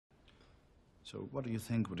So what do you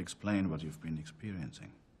think would explain what you've been experiencing,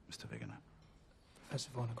 Mr. Wegener? Professor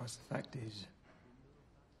Vornekos, the fact is,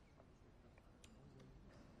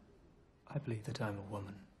 I believe that I'm a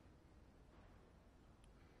woman.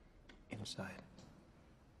 Inside.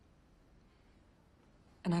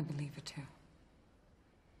 And I believe it too.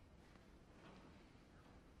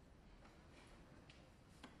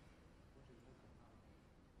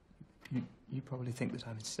 You probably think that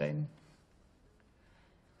I'm insane.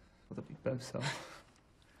 Or that we both are.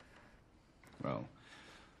 Well,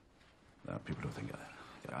 there are people who think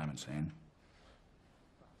that I'm insane.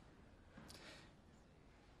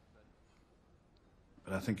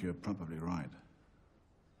 But I think you're probably right.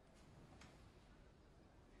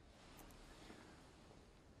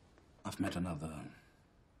 I've met another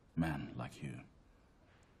man like you.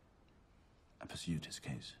 I pursued his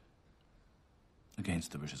case.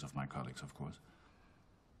 Against the wishes of my colleagues, of course.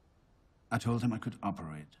 I told him I could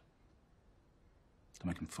operate to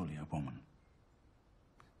make him fully a woman.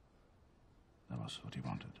 That was what he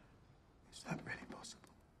wanted. Is that really possible?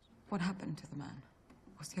 What happened to the man?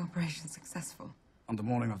 Was the operation successful? On the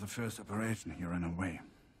morning of the first operation, he ran away.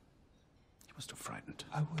 He was too frightened.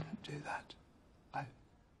 I wouldn't do that.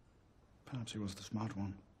 Perhaps he was the smart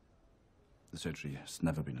one. The surgery has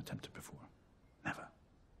never been attempted before. Never.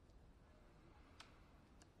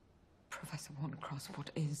 Professor Vornekos, what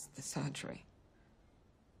is the surgery?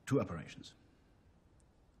 2 operations.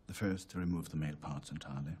 The first, to remove the male parts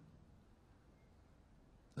entirely.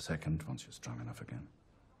 The second, once you're strong enough again,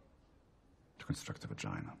 to construct a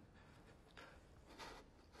vagina.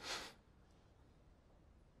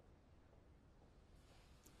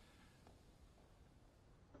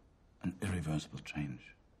 An irreversible change.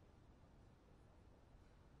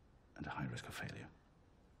 And a high risk of failure.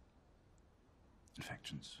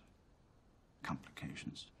 Infections.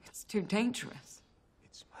 Complications. It's too dangerous.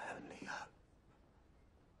 It's my only hope.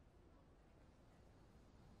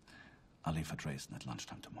 I'll leave for Dresden at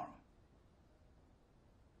lunchtime tomorrow.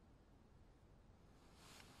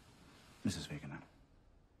 Mrs. Wegener,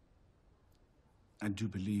 I do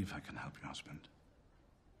believe I can help your husband.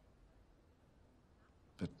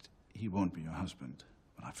 But he won't be your husband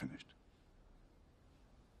when I've finished.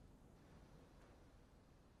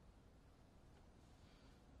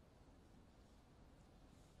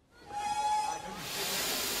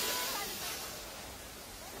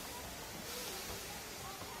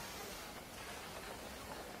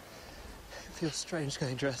 It feels strange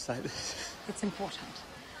going dressed like this. It's important.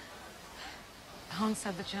 Hans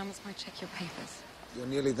said the Germans might check your papers. You're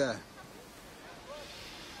nearly there.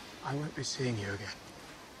 I won't be seeing you again.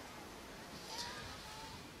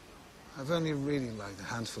 I've only really liked a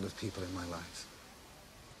handful of people in my life.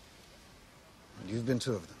 And you've been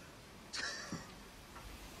 2 of them.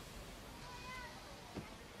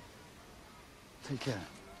 Take care.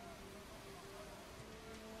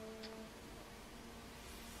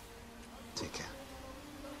 Take care.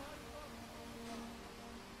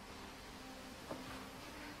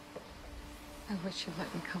 I wish you'd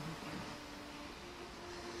let me come with you.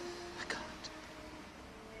 I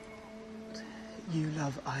can't. You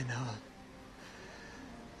love Einar.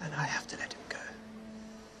 And I have to let him go.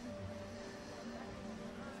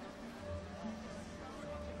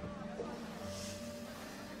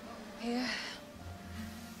 Here.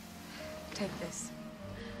 Take this.